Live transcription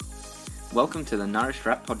Welcome to the Nourished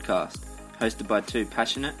Wrap podcast, hosted by two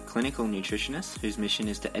passionate clinical nutritionists whose mission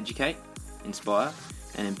is to educate, inspire,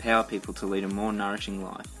 and empower people to lead a more nourishing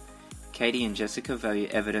life. Katie and Jessica value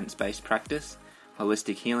evidence-based practice,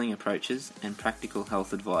 holistic healing approaches, and practical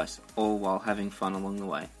health advice, all while having fun along the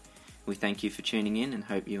way. We thank you for tuning in and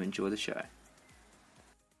hope you enjoy the show.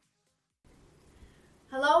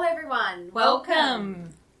 Hello everyone.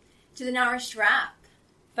 Welcome to the Nourished Wrap.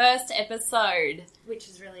 First episode. Which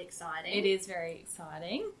is really exciting. It is very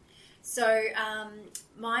exciting. So,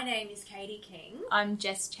 my name is Katie King. I'm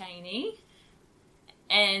Jess Cheney.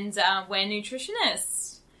 And we're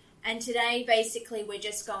nutritionists. And today, basically, we're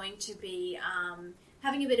just going to be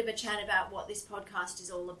having a bit of a chat about what this podcast is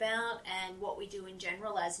all about and what we do in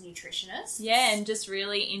general as nutritionists. Yeah, and just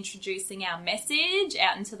really introducing our message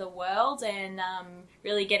out into the world and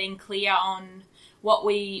really getting clear on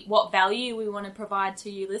what value we want to provide to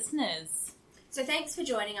you listeners. So thanks for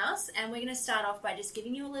joining us, and we're going to start off by just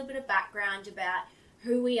giving you a little bit of background about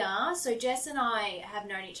who we are. So Jess and I have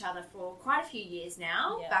known each other for quite a few years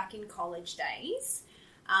now, back in college days.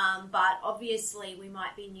 But obviously we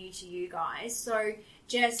might be new to you guys. So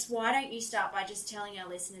Jess, why don't you start by just telling our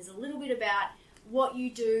listeners a little bit about what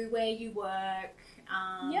you do, where you work,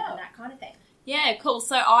 and that kind of thing. Yeah, cool.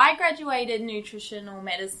 So I graduated nutritional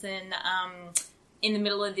medicine in the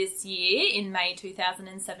middle of this year, in May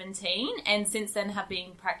 2017, and since then have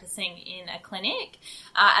been practicing in a clinic.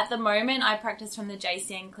 At the moment, I practice from the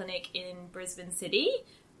JCN clinic in Brisbane City,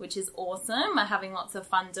 which is awesome. I'm having lots of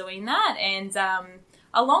fun doing that, and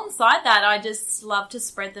alongside that, I just love to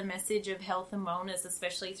spread the message of health and wellness,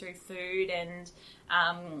 especially through food and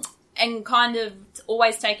kind of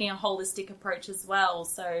always taking a holistic approach as well.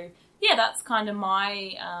 So, yeah, that's kind of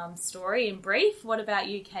my story in brief. What about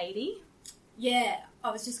you, Katie? Yeah,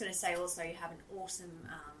 I was just going to say also you have an awesome,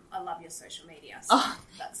 I love your social media. So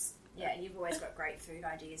you've always got great food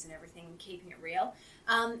ideas and everything, keeping it real.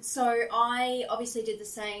 So I obviously did the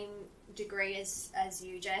same degree as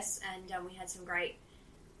you, Jess, and we had some great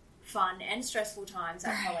fun and stressful times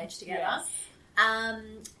at college together. Yes.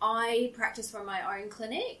 I practice from my own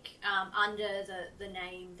clinic under the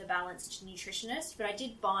name The Balanced Nutritionist, but I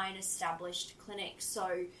did buy an established clinic,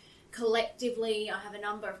 so collectively, I have a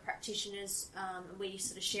number of practitioners, and we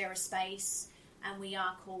sort of share a space, and we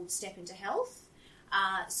are called Step Into Health.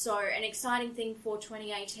 So an exciting thing for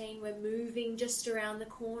 2018, we're moving just around the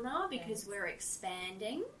corner because we're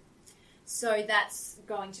expanding. So that's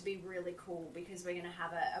going to be really cool because we're going to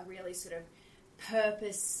have a really sort of a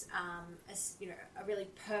really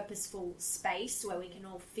purposeful space where we can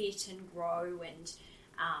all fit and grow and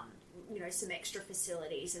some extra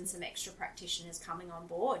facilities and some extra practitioners coming on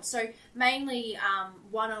board. So mainly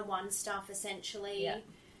one-on-one stuff, essentially.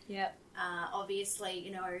 Yep. Obviously,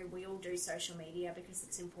 we all do social media because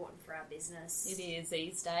it's important for our business. It is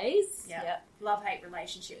these days. Yep. Love-hate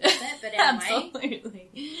relationship with it, but anyway.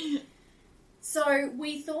 Absolutely. So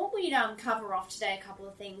we thought we'd cover off today a couple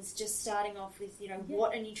of things, just starting off with,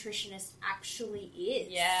 what a nutritionist actually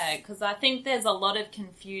is. Yeah, because I think there's a lot of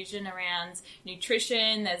confusion around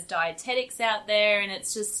nutrition. There's dietetics out there, and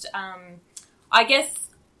it's just, I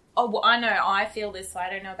guess, I know I feel this way.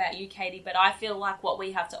 I don't know about you, Katie, but I feel like what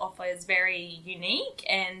we have to offer is very unique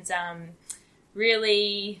and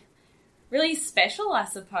really, really special, I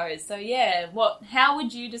suppose. So yeah, how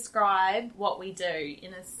would you describe what we do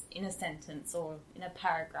in a sentence or in a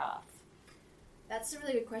paragraph? That's a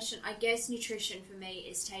really good question. I guess nutrition for me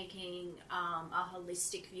is taking a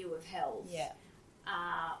holistic view of health. Yeah.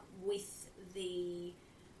 With the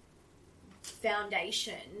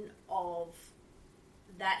foundation of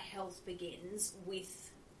that health begins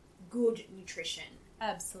with good nutrition.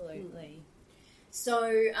 Absolutely.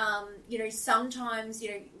 So, sometimes,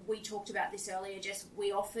 we talked about this earlier, Jess,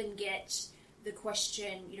 we often get the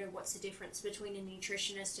question, what's the difference between a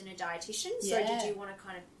nutritionist and a dietitian? So did you want to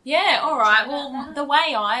kind of... Yeah, all right. Well, the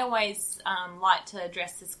way I always like to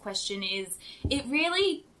address this question is it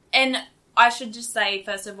really... And I should just say,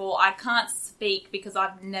 first of all, I can't speak because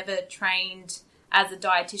I've never trained as a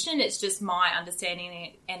dietitian. It's just my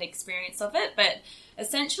understanding and experience of it. But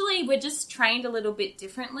essentially, we're just trained a little bit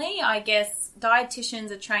differently. I guess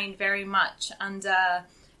dietitians are trained very much under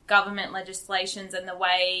government legislations and the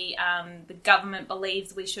way the government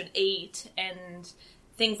believes we should eat and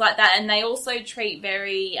things like that. And they also treat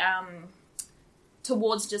very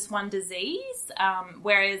towards just one disease,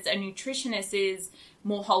 whereas a nutritionist is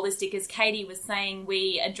more holistic. As Katie was saying,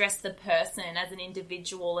 we address the person as an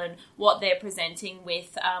individual and what they're presenting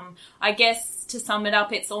with. I guess to sum it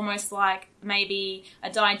up, it's almost like maybe a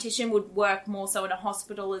dietitian would work more so in a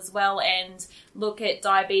hospital as well and look at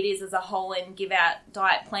diabetes as a whole and give out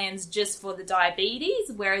diet plans just for the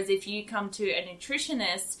diabetes. Whereas if you come to a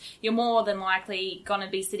nutritionist, you're more than likely going to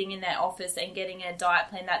be sitting in their office and getting a diet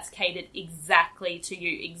plan that's catered exactly to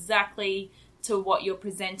you, exactly to what you're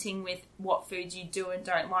presenting with, what foods you do and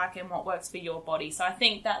don't like and what works for your body. So I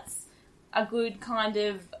think that's a good kind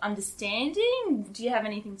of understanding. Do you have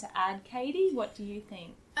anything to add, Katie? What do you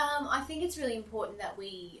think? I think it's really important that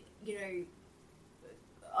we,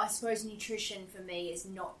 I suppose nutrition for me is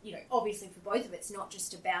not, obviously for both of it's not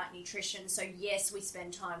just about nutrition. So yes, we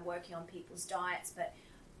spend time working on people's diets, but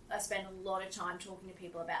I spend a lot of time talking to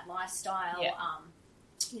people about lifestyle,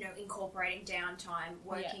 incorporating downtime,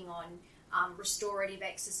 working on restorative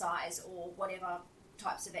exercise or whatever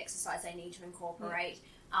types of exercise they need to incorporate.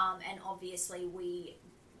 And obviously we,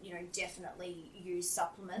 definitely use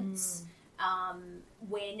supplements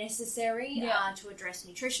where necessary to address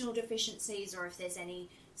nutritional deficiencies or if there's any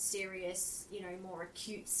serious, more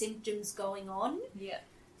acute symptoms going on. Yeah.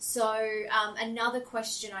 So another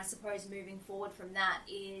question, I suppose, moving forward from that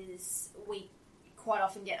is we quite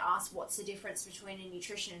often get asked what's the difference between a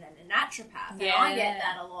nutrition and a naturopath. And I get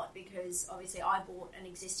that a lot because obviously I bought an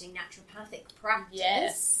existing naturopathic practice.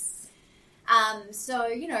 Yes. So,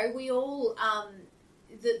 we all,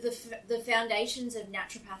 the foundations of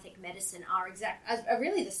naturopathic medicine are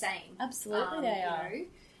really the same. Absolutely they are.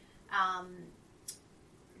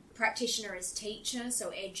 Practitioner as teacher, so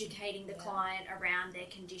educating the client around their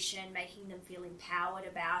condition, making them feel empowered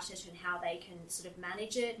about it and how they can sort of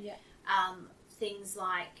manage it. Yeah. Things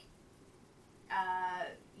like,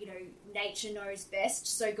 nature knows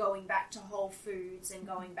best. So going back to whole foods and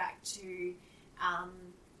going back to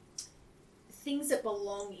things that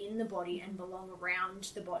belong in the body and belong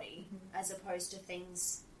around the body as opposed to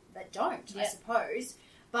things that don't, I suppose.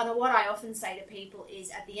 But what I often say to people is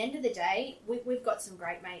at the end of the day, we've got some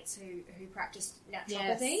great mates who practice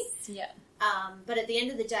naturopathy. Yes. Yeah. But at the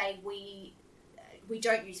end of the day, we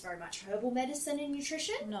don't use very much herbal medicine in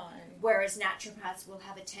nutrition. No. Whereas naturopaths will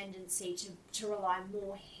have a tendency to rely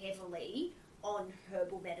more heavily on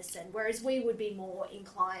herbal medicine. Whereas we would be more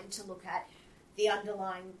inclined to look at the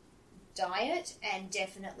underlying diet and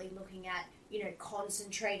definitely looking at,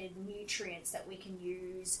 concentrated nutrients that we can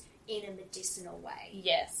use in a medicinal way.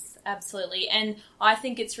 Yes, absolutely. And I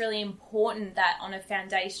think it's really important that on a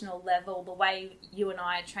foundational level, the way you and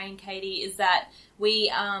I are trained, Katie, is that we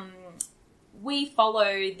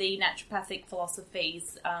follow the naturopathic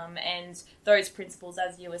philosophies and those principles,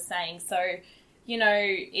 as you were saying. So,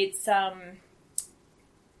 it's...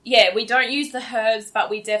 we don't use the herbs, but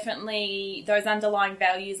we definitely, those underlying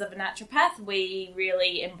values of a naturopath, we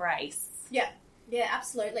really embrace. Yeah,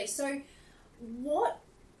 absolutely. So what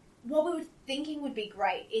we were thinking would be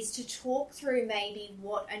great is to talk through maybe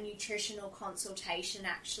what a nutritional consultation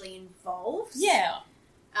actually involves. Yeah.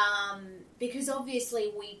 Because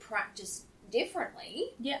obviously we practice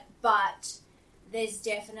differently. Yeah. But there's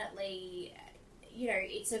definitely,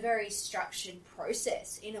 it's a very structured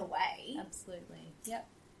process in a way. Absolutely. Yep.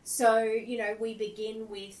 So, we begin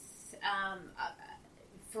with,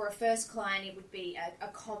 for a first client, it would be a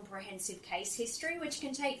comprehensive case history, which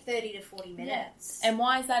can take 30 to 40 minutes. Yeah. And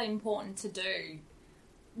why is that important to do?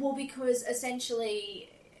 Well, because essentially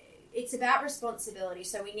it's about responsibility.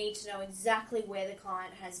 So we need to know exactly where the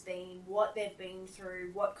client has been, what they've been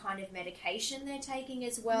through, what kind of medication they're taking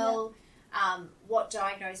as well, what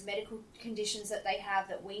diagnosed medical conditions that they have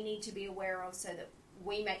that we need to be aware of so that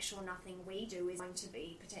we make sure nothing we do is going to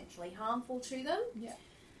be potentially harmful to them. Yeah.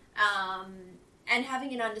 And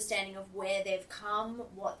having an understanding of where they've come,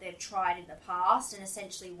 what they've tried in the past, and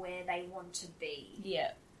essentially where they want to be.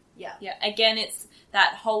 Yeah. Yeah. Yeah. Again, it's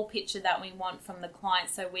that whole picture that we want from the client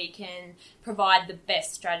so we can provide the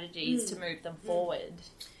best strategies to move them forward.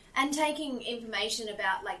 And taking information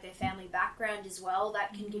about like their family background as well,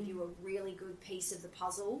 that can give you a really good piece of the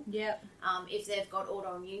puzzle. Yeah. If they've got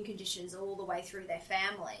autoimmune conditions all the way through their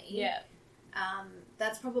family. Yeah.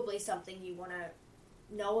 That's probably something you want to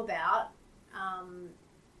know about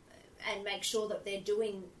and make sure that they're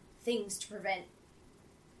doing things to prevent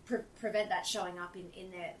that showing up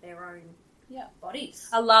in their own bodies.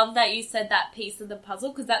 I love that you said that piece of the puzzle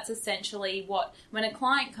because that's essentially what, when a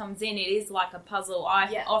client comes in, it is like a puzzle.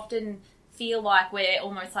 I often feel like we're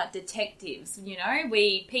almost like detectives,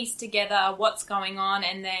 we piece together what's going on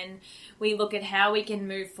and then we look at how we can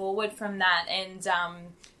move forward from that and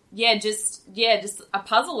just a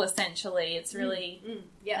puzzle essentially. It's really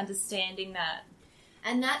understanding that.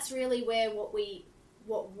 And that's really where what we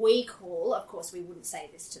call, of course we wouldn't say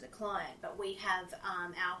this to the client, but we have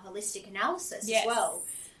our holistic analysis as well.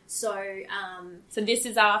 So so this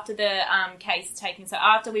is after the case taking. So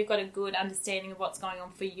after we've got a good understanding of what's going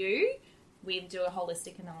on for you, we do a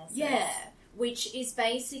holistic analysis. Yeah, which is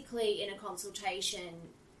basically in a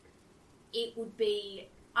consultation, it would be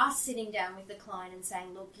us sitting down with the client and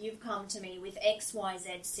saying, look, you've come to me with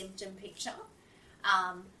XYZ symptom picture.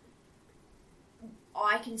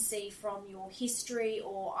 I can see from your history,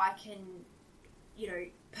 or I can,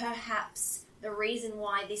 perhaps the reason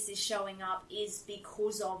why this is showing up is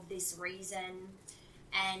because of this reason.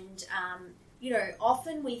 And,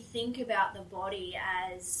 often we think about the body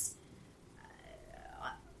as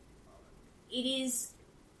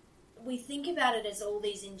we think about it as all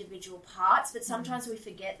these individual parts, but sometimes we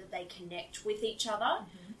forget that they connect with each other.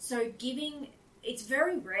 Mm-hmm. So it's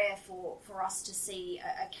very rare for us to see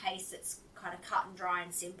a case that's kind of cut and dry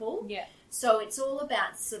and simple. Yeah. So it's all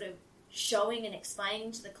about sort of showing and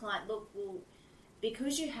explaining to the client, look, well,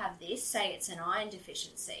 because you have this, say it's an iron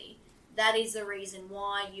deficiency, that is the reason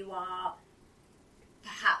why you are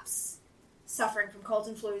perhaps suffering from colds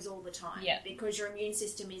and flus all the time. Yeah. Because your immune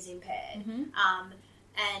system is impaired. Mm-hmm.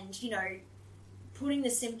 And, putting the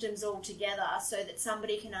symptoms all together so that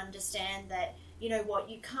somebody can understand that, you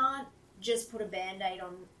can't just put a Band-Aid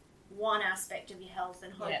on one aspect of your health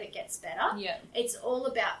and hope it gets better. Yeah. It's all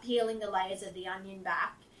about peeling the layers of the onion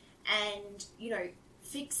back and,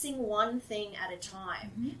 fixing one thing at a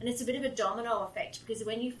time. Mm-hmm. And it's a bit of a domino effect, because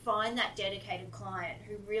when you find that dedicated client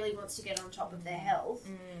who really wants to get on top of their health,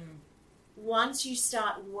 once you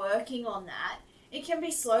start working on that, it can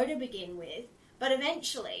be slow to begin with, but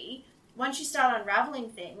eventually, once you start unraveling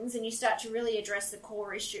things and you start to really address the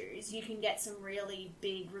core issues, you can get some really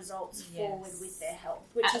big results forward with their health,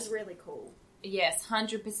 which is really cool. Yes,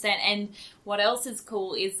 100%. And what else is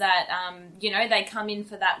cool is that, they come in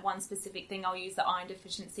for that one specific thing. I'll use the iron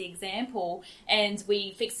deficiency example, and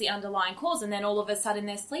we fix the underlying cause, and then all of a sudden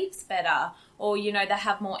their sleep's better, or, they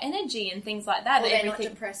have more energy and things like that. Or they're not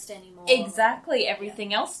depressed anymore. Exactly.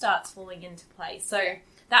 Everything else starts falling into place. So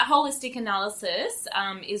that holistic analysis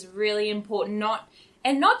is really important, not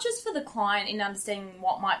just for the client in understanding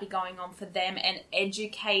what might be going on for them and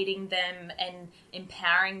educating them and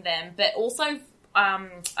empowering them, but also,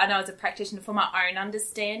 I know as a practitioner, for my own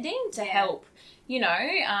understanding to help,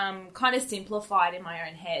 kind of simplify it in my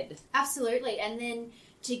own head. Absolutely. And then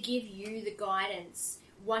to give you the guidance,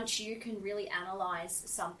 once you can really analyse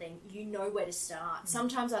something, you know where to start.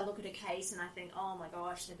 Sometimes I look at a case and I think, oh my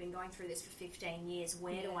gosh, they've been going through this for 15 years.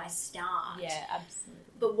 Where do I start? Yeah, absolutely.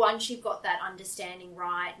 But once you've got that understanding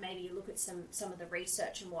right, maybe you look at some of the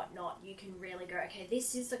research and whatnot, you can really go, okay,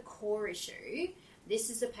 this is the core issue.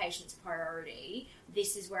 This is the patient's priority.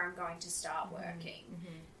 This is where I'm going to start working.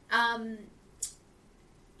 Mm-hmm.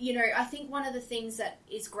 I think one of the things that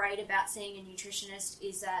is great about seeing a nutritionist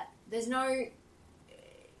is that there's a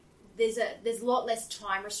lot less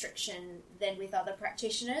time restriction than with other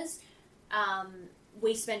practitioners. I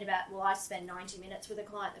spend 90 minutes with a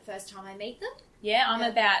client the first time I meet them. Yeah, I'm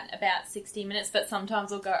about 60 minutes, but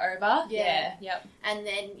sometimes I'll go over. Yeah. Yep. And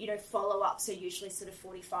then, follow up, so usually sort of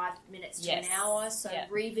 45 minutes to an hour. So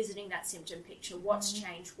revisiting that symptom picture, what's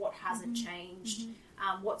changed, what hasn't changed,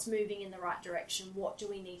 what's moving in the right direction, what do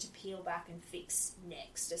we need to peel back and fix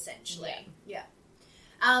next, essentially. Yeah.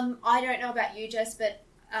 I don't know about you, Jess, but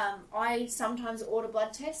I sometimes order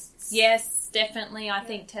blood tests. Yes, definitely. I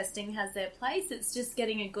think testing has their place. It's just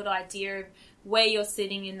getting a good idea of where you're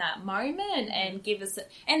sitting in that moment and give us...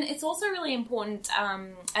 And it's also really important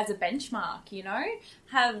as a benchmark,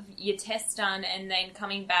 have your test done and then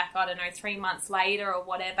coming back, 3 months later or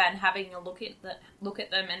whatever, and having a look at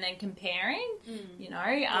them and then comparing,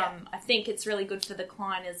 I think it's really good for the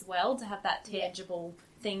client as well to have that tangible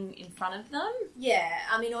thing in front of them. Yeah,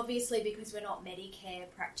 obviously because we're not Medicare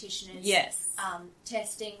practitioners,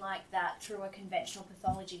 testing like that through a conventional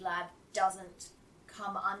pathology lab doesn't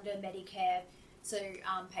come under Medicare, so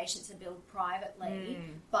patients are billed privately,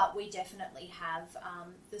 but we definitely have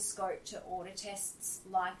the scope to order tests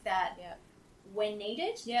like that when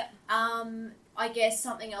needed. I guess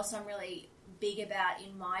something else I'm really big about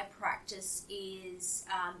in my practice is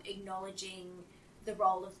acknowledging the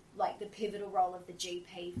role of, the pivotal role of the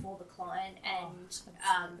GP for the client, and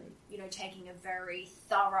taking a very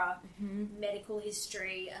thorough medical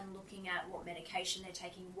history and looking at what medication they're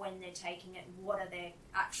taking, when they're taking it, what are their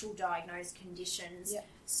actual diagnosed conditions,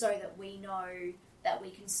 so that we know that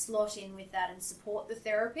we can slot in with that and support the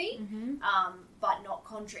therapy, but not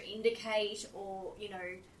contraindicate or,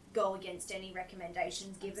 go against any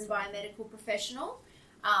recommendations given by a medical professional.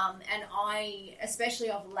 And I, especially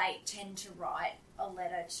of late, tend to write a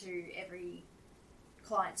letter to every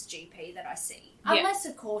client's GP that I see. Yeah. Unless,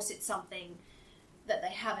 of course, it's something that they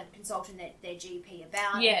haven't consulted their GP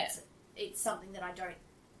about. Yeah. It's something that I don't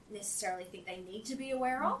necessarily think they need to be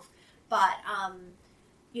aware of. But,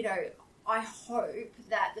 you know, I hope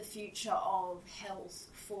that the future of health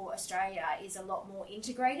for Australia is a lot more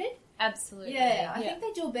integrated. Absolutely. Yeah, I think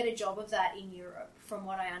they do a better job of that in Europe, from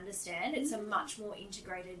what I understand. It's a much more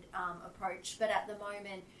integrated approach. But at the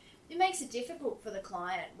moment, it makes it difficult for the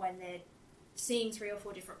client when they're seeing 3 or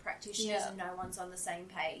 4 different practitioners and no one's on the same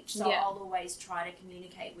page. So I'll always try to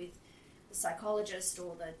communicate with the psychologist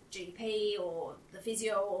or the GP or the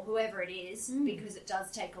physio or whoever it is, because it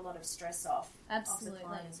does take a lot of stress off the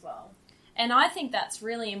client as well. And I think that's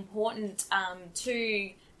really important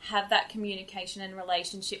to have that communication and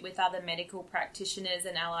relationship with other medical practitioners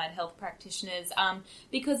and allied health practitioners,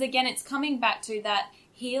 because again, it's coming back to that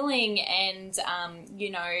healing and, you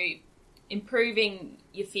know, improving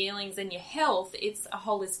your feelings and your health. It's a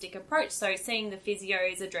holistic approach. So seeing the physio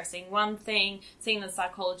is addressing one thing, seeing the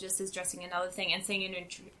psychologist is addressing another thing, and seeing a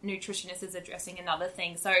nutritionist is addressing another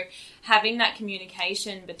thing. So having that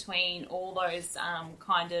communication between all those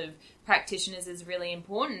kind of practitioners is really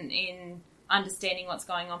important in understanding what's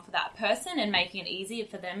going on for that person and making it easier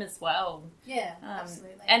for them as well. Yeah,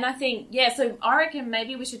 absolutely. And I think, so I reckon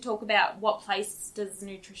maybe we should talk about what place does a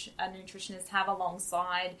nutritionist have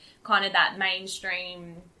alongside kind of that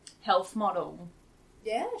mainstream health model.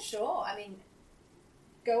 Yeah, sure. I mean,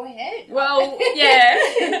 go ahead. Well,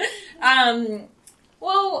 yeah.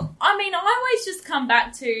 Well, I mean, I always just come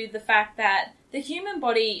back to the fact that the human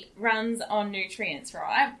body runs on nutrients,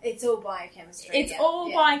 right? It's all biochemistry. It's all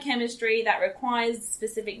biochemistry that requires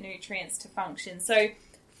specific nutrients to function. So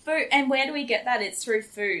food, and where do we get that? It's through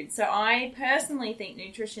food. So I personally think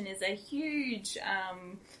nutrition is a huge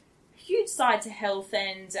side to health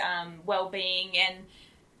and well-being. And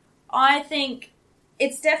I think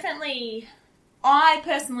it's definitely, I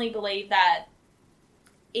personally believe that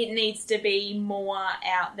it needs to be more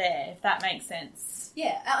out there, if that makes sense.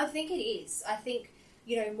 Yeah, I think it is. I think,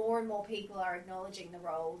 you know, more and more people are acknowledging the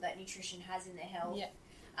role that nutrition has in their health. Yeah.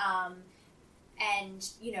 And,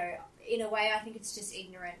 you know, in a way, I think it's just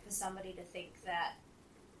ignorant for somebody to think that,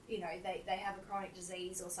 you know, they have a chronic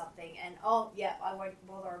disease or something and, I won't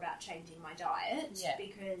bother about changing my diet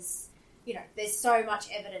because, you know, there's so much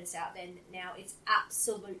evidence out there now. It's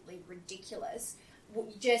absolutely ridiculous.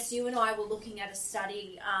 Jess, you and I were looking at a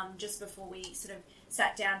study just before we sort of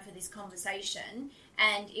sat down for this conversation,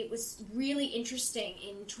 and it was really interesting.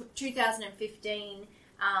 In 2015,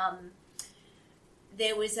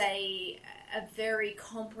 there was a very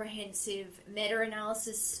comprehensive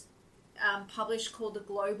meta-analysis published called the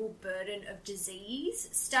Global Burden of Disease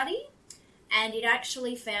Study, and it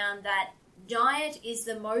actually found that diet is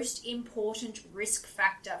the most important risk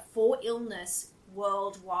factor for illness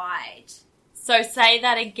worldwide. So say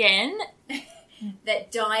that again.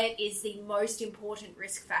 That diet is the most important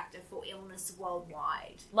risk factor for illness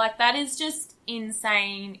worldwide. Like, that is just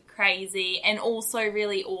insane, crazy, and also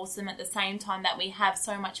really awesome at the same time that we have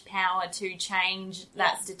so much power to change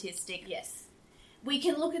that statistic. Yes. We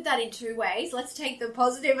can look at that in 2 ways. Let's take the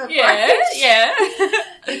positive approach. Yeah.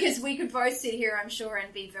 Because we could both sit here, I'm sure,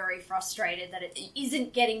 and be very frustrated that it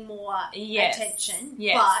isn't getting more attention.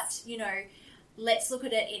 Yes. But, you know, let's look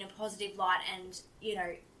at it in a positive light and, you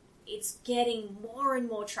know, it's getting more and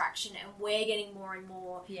more traction and we're getting more and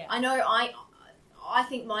more. Yeah. I know I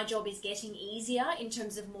think my job is getting easier in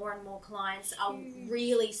terms of more and more clients are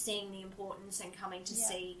really seeing the importance and coming to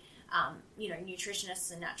see, you know,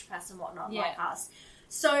 nutritionists and naturopaths and whatnot like us.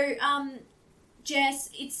 So, Jess,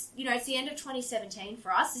 it's the end of 2017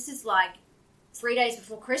 for us. This is like 3 days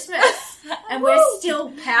before Christmas and we're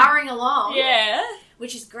still powering along. Yeah.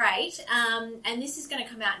 Which is great, and this is going to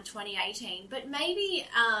come out in 2018. But maybe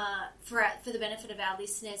for the benefit of our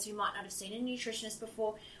listeners who might not have seen a nutritionist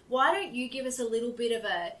before, why don't you give us a little bit of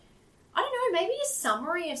maybe a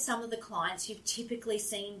summary of some of the clients you've typically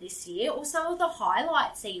seen this year, or some of the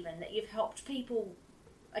highlights even that you've helped people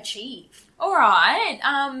achieve. All right.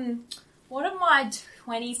 What are my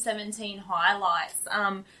 2017 highlights?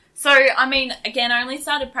 So, I mean, again, I only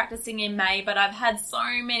started practicing in May, but I've had so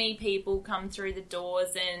many people come through the doors,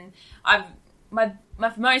 and my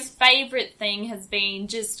most favourite thing has been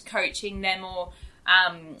just coaching them or,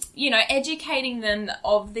 educating them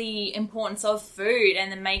of the importance of food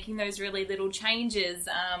and then making those really little changes.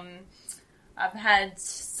 I've had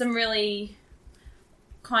some really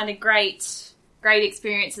kind of great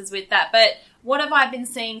experiences with that, but what have I been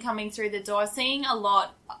seeing coming through the door? Seeing a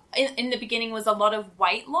lot, in the beginning was a lot of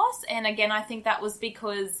weight loss. And again, I think that was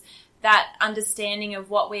because that understanding of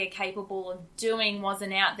what we are capable of doing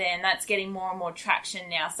wasn't out there, and that's getting more and more traction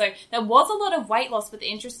now. So there was a lot of weight loss, but the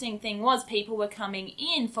interesting thing was people were coming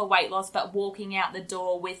in for weight loss but walking out the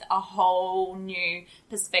door with a whole new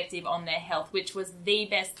perspective on their health, which was the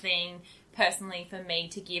best thing personally for me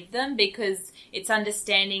to give them, because it's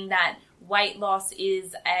understanding that weight loss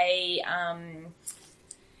is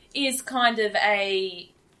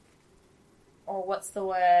what's the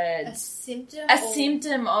word? A symptom? A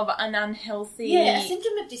symptom of an unhealthy... Yeah, a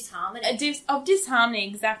symptom of disharmony. Of disharmony,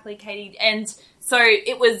 exactly, Katie. And so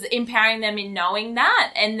it was empowering them in knowing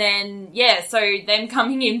that. And then, so them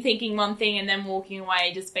coming in thinking one thing and then walking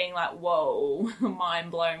away just being like, whoa,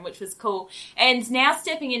 mind blown, which was cool. And now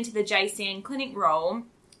stepping into the JCN clinic role,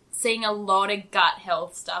 seeing a lot of gut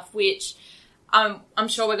health stuff, which... I'm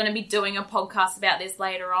sure we're going to be doing a podcast about this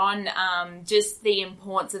later on. Just the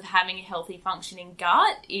importance of having a healthy functioning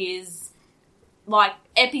gut is like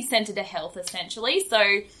epicenter to health, essentially.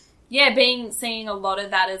 So, seeing a lot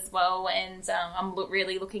of that as well. And I'm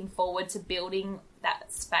really looking forward to building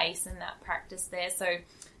that space and that practice there. So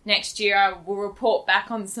next year I will report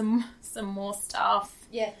back on some more stuff.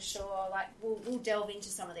 Yeah, for sure. Like we'll delve into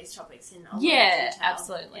some of these topics in a lot of detail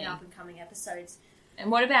absolutely in up and coming episodes. And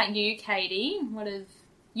what about you, Katie?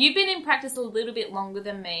 You've been in practice a little bit longer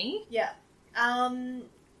than me? Yeah.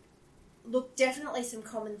 Look, definitely some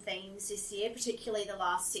common themes this year, particularly the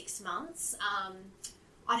last 6 months.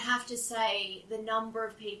 I'd have to say the number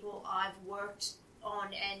of people I've worked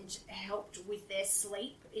on and helped with their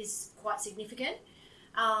sleep is quite significant.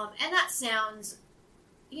 And that sounds,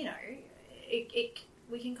 we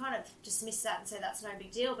can kind of dismiss that and say that's no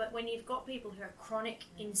big deal. But when you've got people who have chronic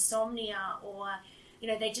insomnia or...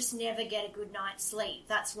 they just never get a good night's sleep.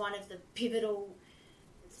 That's one of the pivotal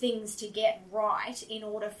things to get right in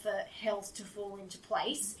order for health to fall into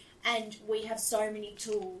place. And we have so many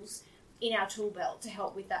tools in our tool belt to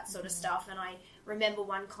help with that sort of stuff. And I remember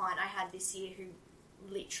one client I had this year who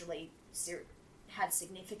literally had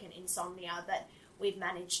significant insomnia that we've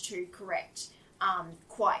managed to correct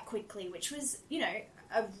quite quickly, which was,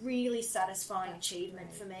 a really satisfying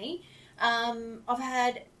achievement for me.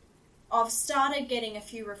 I've started getting a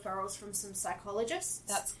few referrals from some psychologists.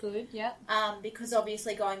 That's good, yeah. Because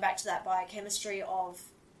obviously going back to that biochemistry of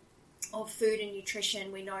food and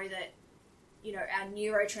nutrition, we know that, our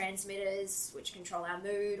neurotransmitters, which control our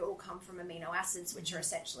mood, all come from amino acids, which are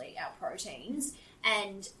essentially our proteins.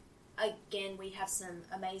 And again, we have some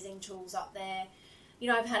amazing tools up there.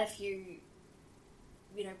 I've had a few,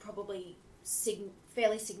 probably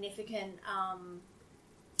fairly significant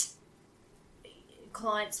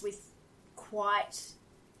clients with quite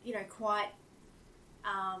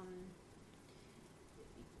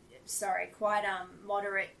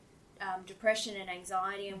moderate depression and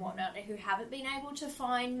anxiety and whatnot, who haven't been able to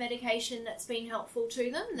find medication that's been helpful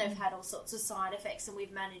to them. They've had all sorts of side effects, and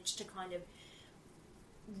we've managed to kind of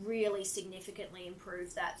really significantly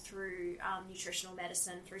improve that through nutritional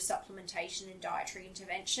medicine, through supplementation and dietary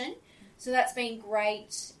intervention. So that's been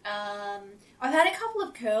great. I've had a couple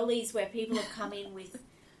of curlies where people have come in with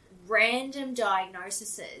random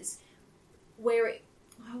diagnoses where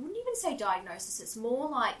I wouldn't even say diagnosis. It's more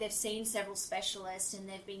like they've seen several specialists and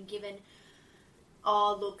they've been given,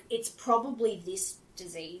 oh, look, it's probably this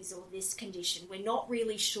disease or this condition. We're not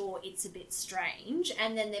really sure. It's a bit strange.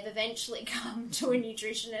 And then they've eventually come to a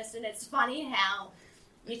nutritionist, and it's funny how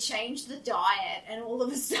you change the diet and all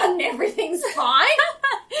of a sudden everything's fine.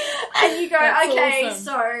 And you go, that's okay, awesome.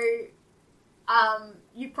 So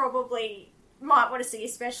you probably might want to see a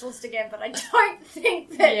specialist again, but I don't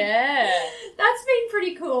think that that's been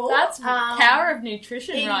pretty cool. That's power of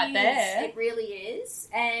nutrition right there. It really is.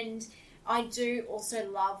 And I do also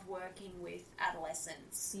love working with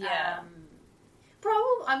adolescents. Yeah.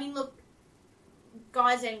 Look,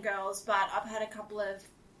 guys and girls, but I've had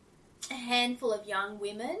a handful of young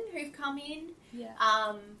women who've come in,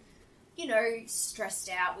 stressed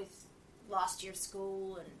out with last year of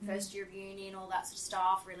school and first year of uni and all that sort of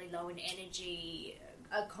stuff, really low in energy.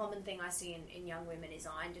 A common thing I see in young women is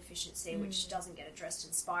iron deficiency, which doesn't get addressed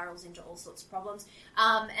and spirals into all sorts of problems.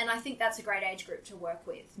 And I think that's a great age group to work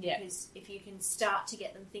with, because if you can start to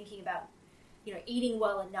get them thinking about, eating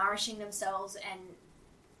well and nourishing themselves, and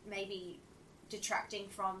maybe detracting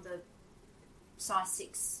from the size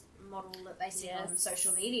 6 model that they see on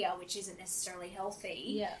social media, which isn't necessarily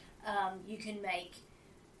healthy, you can make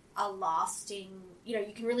a lasting,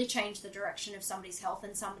 you can really change the direction of somebody's health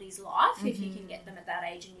and somebody's life if you can get them at that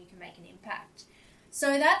age and you can make an impact.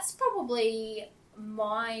 So that's probably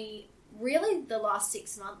my really the last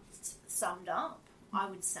 6 months summed up, I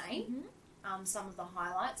would say. Some of the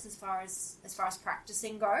highlights as far as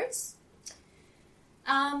practicing goes.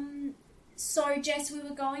 So, Jess, we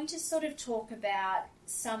were going to sort of talk about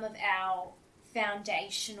some of our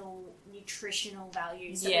foundational nutritional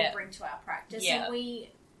values that we bring to our practice, and we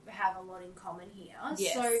have a lot in common here.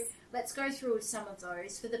 Yes. So let's go through some of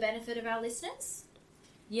those for the benefit of our listeners.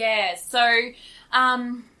 Yeah, so,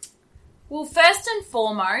 well, first and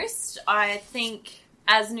foremost, I think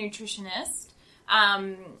as nutritionists,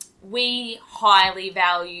 we highly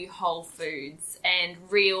value whole foods and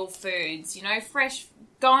real foods, you know, fresh,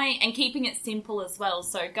 going and keeping it simple as well.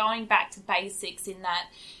 So going back to basics in that,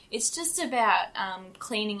 it's just about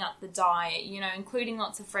cleaning up the diet, you know, including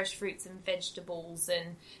lots of fresh fruits and vegetables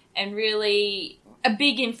and really a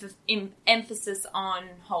big emphasis on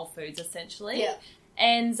whole foods, essentially. Yeah.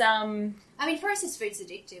 And, I mean, processed food's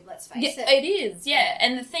addictive, let's face it. It is, yeah.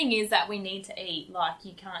 And the thing is that we need to eat, like,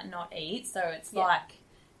 you can't not eat. So it's like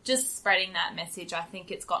just spreading that message. I think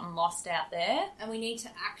it's gotten lost out there. And we need to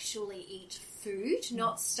actually eat food,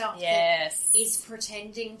 not stuff that is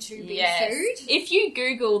pretending to be food. If you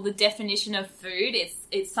Google the definition of food,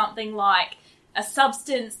 it's something like a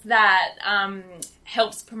substance that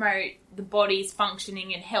helps promote the body's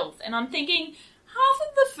functioning and health. And I'm thinking, half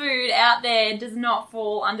of the food out there does not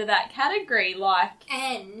fall under that category. Like,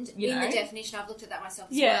 and in the definition, I've looked at that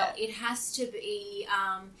myself as well. It has to be,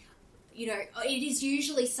 you know, it is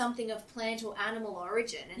usually something of plant or animal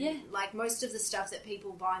origin. And like most of the stuff that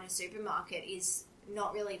people buy in a supermarket is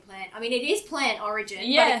not really plant. I mean, it is plant origin,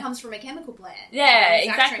 but it comes from a chemical plant. Yeah,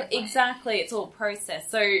 exactly. It's all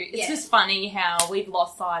processed. So it's just funny how we've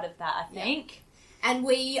lost sight of that, I think. And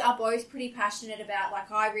we are both pretty passionate about,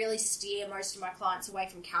 like, I really steer most of my clients away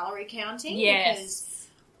from calorie counting. Yes. Because,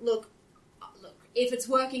 look, if it's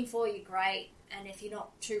working for you, great. And if you're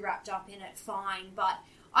not too wrapped up in it, fine. But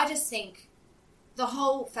I just think the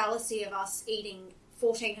whole fallacy of us eating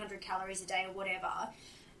 1,400 calories a day or whatever,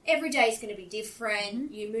 every day is going to be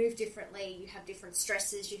different. You move differently. You have different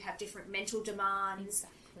stresses. You have different mental demands.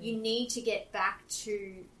 Exactly. You need to get back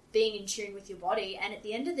to being in tune with your body. And at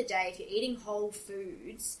the end of the day, if you're eating whole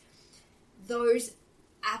foods, those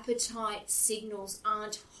appetite signals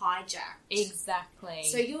aren't hijacked. Exactly.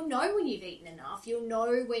 So you'll know when you've eaten enough. You'll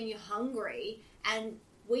know when you're hungry. And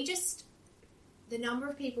the number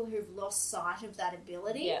of people who've lost sight of that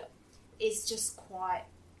ability is just quite,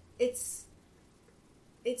 it's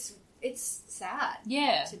sad.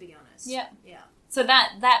 Yeah. To be honest. Yeah. Yeah. So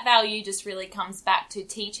that value just really comes back to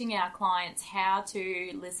teaching our clients how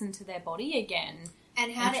to listen to their body again.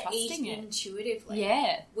 And how to eat intuitively.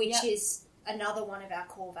 Yeah. Which is another one of our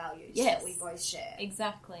core values that we both share.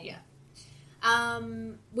 Exactly. Yeah.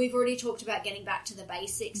 We've already talked about getting back to the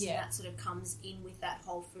basics, and that sort of comes in with that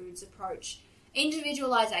whole foods approach.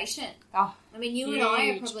 Individualization. Oh, I mean, you and I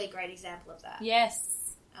are probably a great example of that.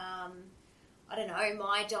 Yes. I don't know,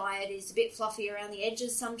 my diet is a bit fluffy around the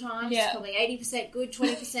edges sometimes. It's probably 80% good,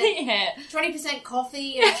 20% 20%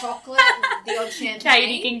 coffee and chocolate and the odd champagne.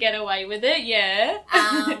 Katie can get away with it,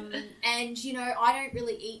 and, you know, I don't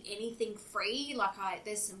really eat anything free. Like,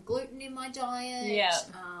 there's some gluten in my diet. Yeah.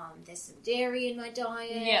 There's some dairy in my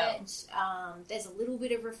diet. Yeah. There's a little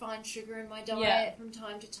bit of refined sugar in my diet from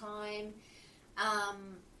time to time.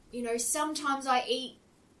 You know, sometimes I eat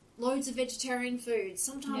loads of vegetarian foods.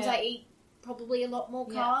 Sometimes I eat probably a lot more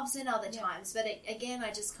carbs than other times. But again, I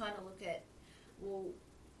just kind of look at, well,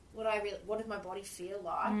 what does my body feel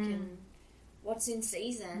like and what's in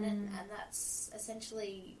season, and that's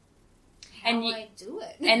essentially how I do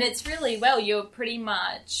it. And it's really, you're pretty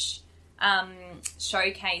much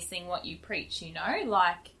showcasing what you preach, you know,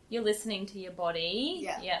 like you're listening to your body.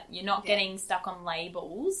 Yeah. You're not getting stuck on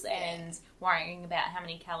labels and worrying about how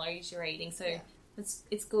many calories you're eating. So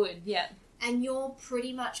it's good. Yeah. And you're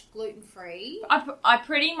pretty much gluten-free. I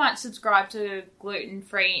pretty much subscribe to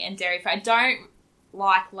gluten-free and dairy-free. I don't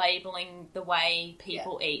like labelling the way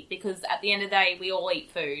people eat, because at the end of the day, we all eat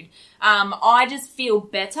food. I just feel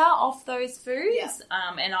better off those foods,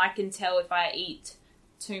 and I can tell if I eat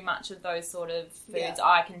too much of those sort of foods,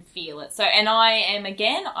 I can feel it. So, and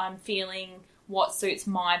I'm feeling what suits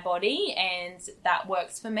my body, and that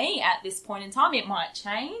works for me at this point in time. It might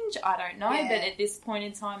change, I don't know, but at this point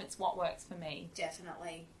in time, it's what works for me.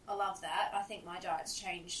 Definitely. I love that. I think my diet's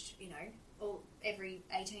changed, you know, every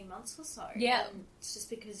 18 months or so. Yeah. And it's just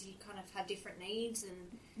because you kind of have different needs,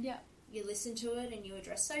 and you listen to it and you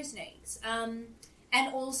address those needs.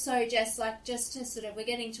 And also, just to sort of, we're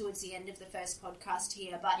getting towards the end of the first podcast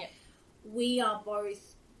here, but we are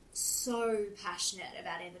both so passionate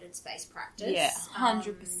about evidence-based practice. Yeah,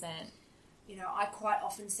 100%. I quite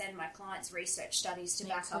often send my clients research studies to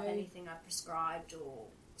back up anything I've prescribed or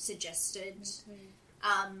suggested.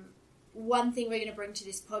 One thing we're going to bring to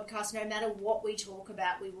this podcast, no matter what we talk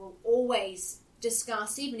about, we will always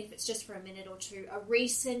discuss, even if it's just for a minute or two, a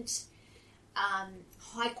recent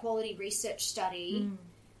high-quality research study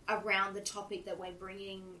around the topic that we're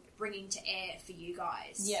bringing to air for you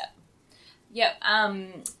guys. Yep.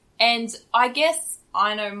 And I guess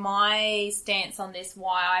I know my stance on this,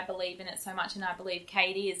 why I believe in it so much, and I believe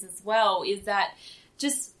Katie is as well, is that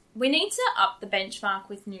just we need to up the benchmark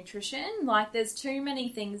with nutrition. Like, there's too many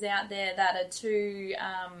things out there that are too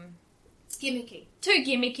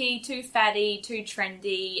gimmicky, too fatty, too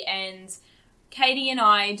trendy, and Katie and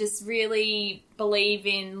I just really believe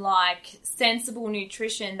in, like, sensible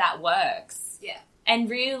nutrition that works. Yeah. And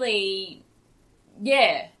really,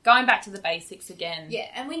 going back to the basics again. Yeah,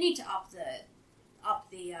 and we need to up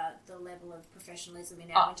the level of professionalism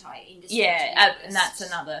in our entire industry. Yeah, and that's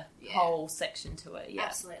another whole section to it. Yeah,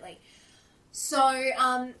 absolutely. So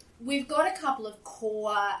we've got a couple of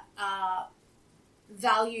core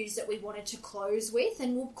values that we wanted to close with,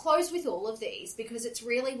 and we'll close with all of these because it's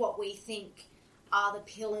really what we think are the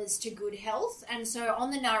pillars to good health. And so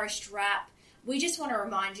on the Nourished Wrap, we just want to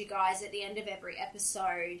remind you guys at the end of every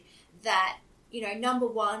episode that, number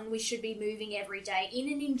one, we should be moving every day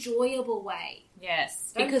in an enjoyable way.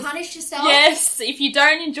 Yes. Don't punish yourself. Yes, if you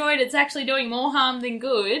don't enjoy it, it's actually doing more harm than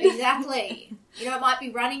good. Exactly. It might be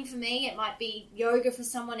running for me, it might be yoga for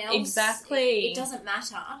someone else. Exactly. It doesn't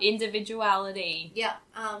matter. Individuality. Yep.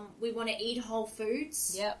 We want to eat whole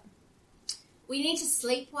foods. Yep. We need to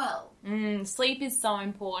sleep well. Sleep is so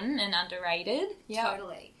important and underrated. Yep.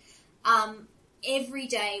 Totally. Every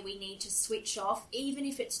day we need to switch off, even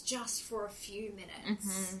if it's just for a few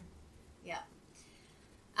minutes. Yeah.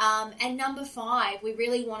 And number 5, we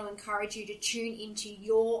really want to encourage you to tune into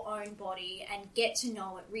your own body and get to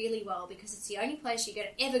know it really well, because it's the only place you're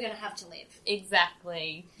ever going to have to live.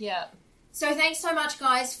 Exactly. Yeah. So thanks so much,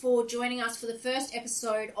 guys, for joining us for the first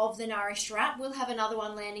episode of the Nourished Wrap. We'll have another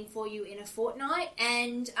one landing for you in a fortnight,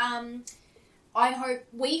 and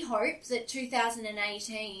we hope that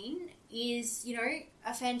 2018 is,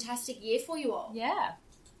 a fantastic year for you all. Yeah.